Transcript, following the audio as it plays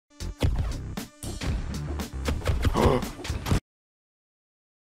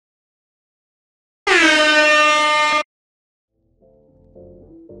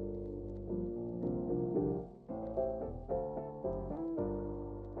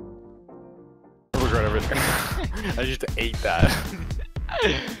I just ate that.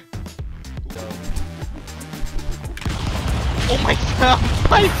 Oh my god!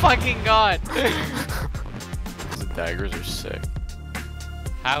 My fucking god! The daggers are sick.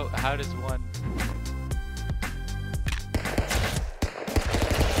 How does one?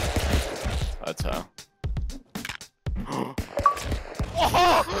 That's how.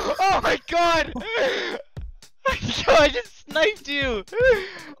 Oh my god! Yo, I just sniped you!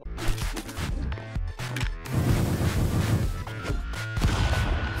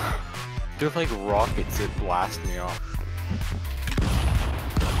 They're like rockets that blast me off.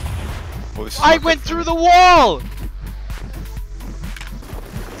 Oh, I went through the wall!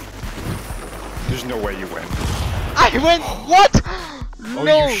 There's no way you went. I went. What? Oh,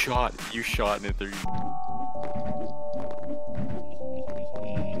 No! you shot and it through.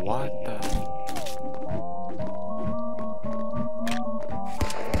 What the?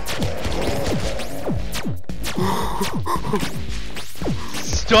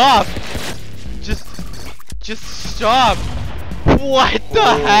 Stop! Just stop! What the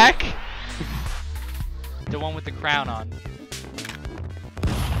heck? The one with the crown on.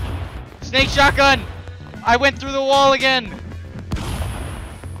 Snake shotgun! I went through the wall again!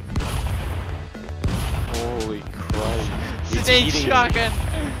 Holy Christ. Snake shotgun!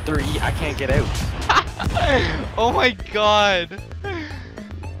 I can't get out. Oh my god! I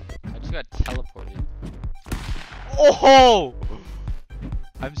just got teleported. Oh!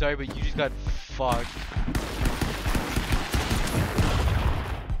 I'm sorry, but you just got fucked.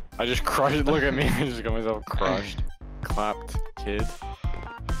 I just crushed. Look at me. I just got myself crushed. Clapped, kid.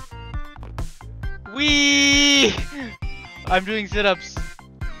 Wee! I'm doing sit-ups.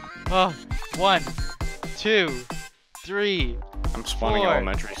 Oh, 1, 2, 3, I'm spawning 4,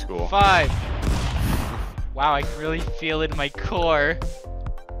 elementary school. 5. Wow, I can really feel it in my core.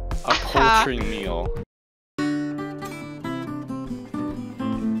 A poultry meal.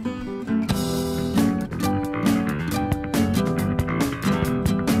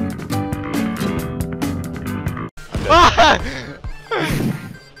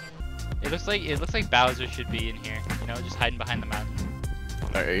 It looks like Bowser should be in here. You know, just hiding behind the mountain.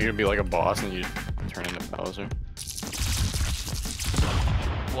 Are you gonna be like a boss and you turn into Bowser?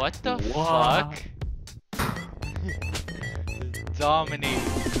 What the fuck? Dominate.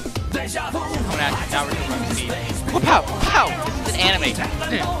 Coming at you. Now we're gonna run speed. Whoop, pow! Pow! This is an anime.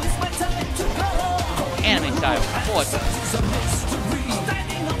 Anime style. What?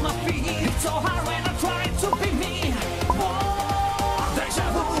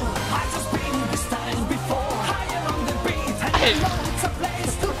 I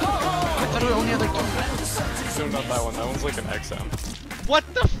thought we only had like 2. No, not that one. That one's like an XM. What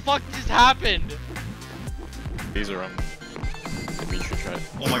the fuck just happened? These are them. Maybe you should try it.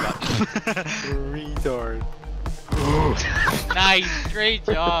 Oh my god. Retard. Nice, great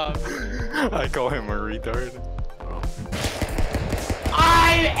job. I call him a retard.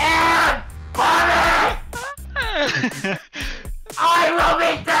 I am Connor! I will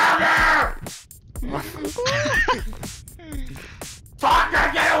be Connor!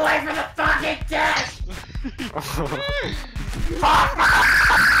 Fucker, get away from the fucking dish! I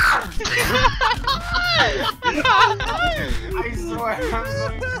swear, I'm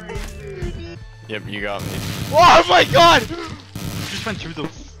going crazy. Yep, you got me. Oh my god! Just went through the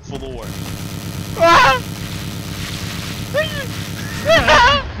floor.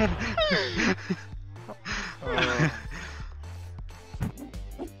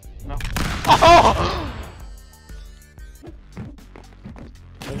 No. Oh!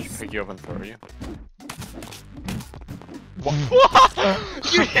 I'll just pick you up and throw you. What?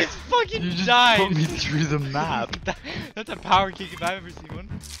 You just fucking died! Put me through the map. That's a power kick if I've ever seen one.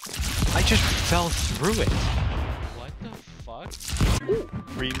 I just fell through it. What the fuck?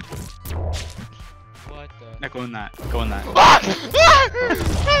 Green. What the? No, go in that. Go in that. Ah! Ah!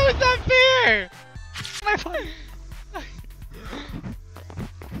 How is that fair? My phone.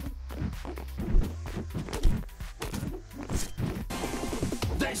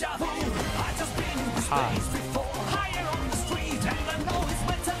 Ah.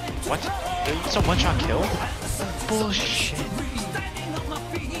 What? It's a one-shot kill? Bullshit.